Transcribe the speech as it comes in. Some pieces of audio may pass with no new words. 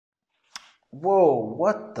Whoa,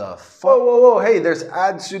 what the fuck? Whoa. Hey, there's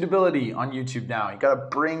ad suitability on YouTube now. You gotta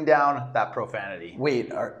bring down that profanity.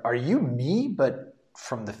 Wait, are you me, but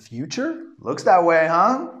from the future? Looks that way,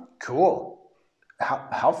 huh? Cool.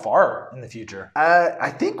 How far in the future?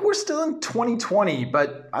 I think we're still in 2020,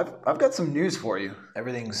 but I've got some news for you.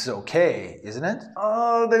 Everything's okay, isn't it?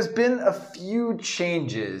 There's been a few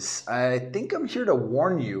changes. I think I'm here to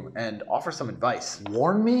warn you and offer some advice.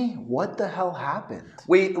 Warn me? What the hell happened?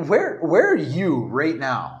 Wait, where are you right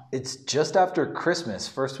now? It's just after Christmas,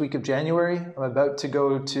 first week of January. I'm about to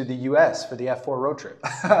go to the US for the F4 road trip.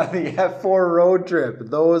 The F4 road trip.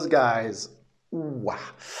 Those guys. Wow.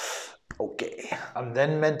 Okay. I'm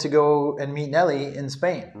then meant to go and meet Nelly in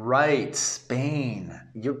Spain. Right, Spain.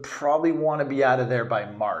 You probably want to be out of there by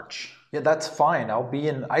March. Yeah, that's fine. I'll be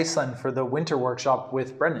in Iceland for the winter workshop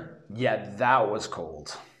with Brendan. Yeah, that was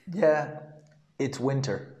cold. Yeah, it's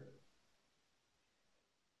winter.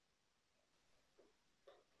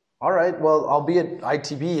 All right, well, I'll be at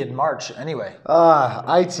ITB in March anyway.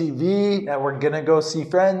 ITV. Yeah, we're gonna go see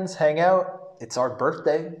friends, hang out. It's our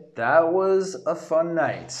birthday. That was a fun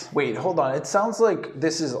night. Wait, hold on. It sounds like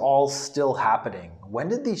this is all still happening. When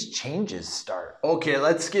did these changes start? Okay,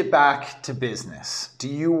 let's get back to business. Do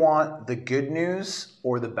you want the good news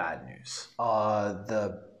or the bad news?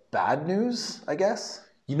 The bad news, I guess?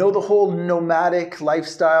 You know the whole nomadic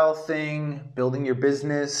lifestyle thing, building your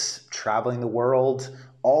business, traveling the world,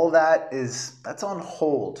 all that's on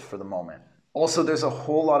hold for the moment. Also, there's a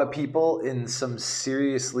whole lot of people in some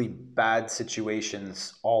seriously bad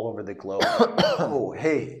situations all over the globe. Oh,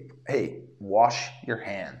 hey, wash your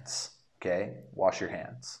hands, okay? Wash your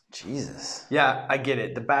hands. Jesus. Yeah, I get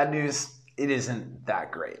it. The bad news, it isn't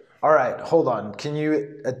that great. All right, hold on. Can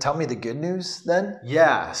you tell me the good news then?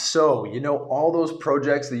 Yeah, so you know all those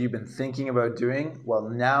projects that you've been thinking about doing? Well,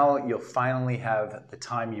 now you'll finally have the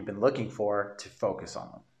time you've been looking for to focus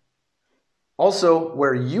on them. Also,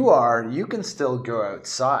 where you are, you can still go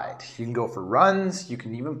outside. You can go for runs, you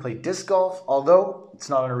can even play disc golf, although it's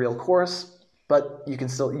not on a real course, but you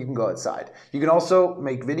can go outside. You can also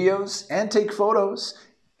make videos and take photos,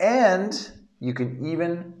 and you can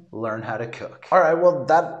even learn how to cook. All right, well,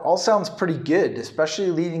 that all sounds pretty good,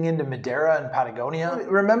 especially leading into Madeira and Patagonia.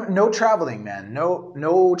 Remember, no traveling, man.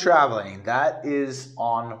 No traveling. That is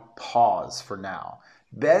on pause for now.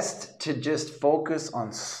 Best to just focus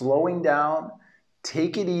on slowing down,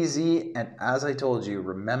 take it easy, and as I told you,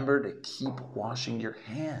 remember to keep washing your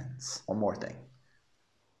hands. One more thing.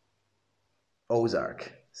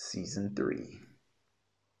 Ozark, Season 3.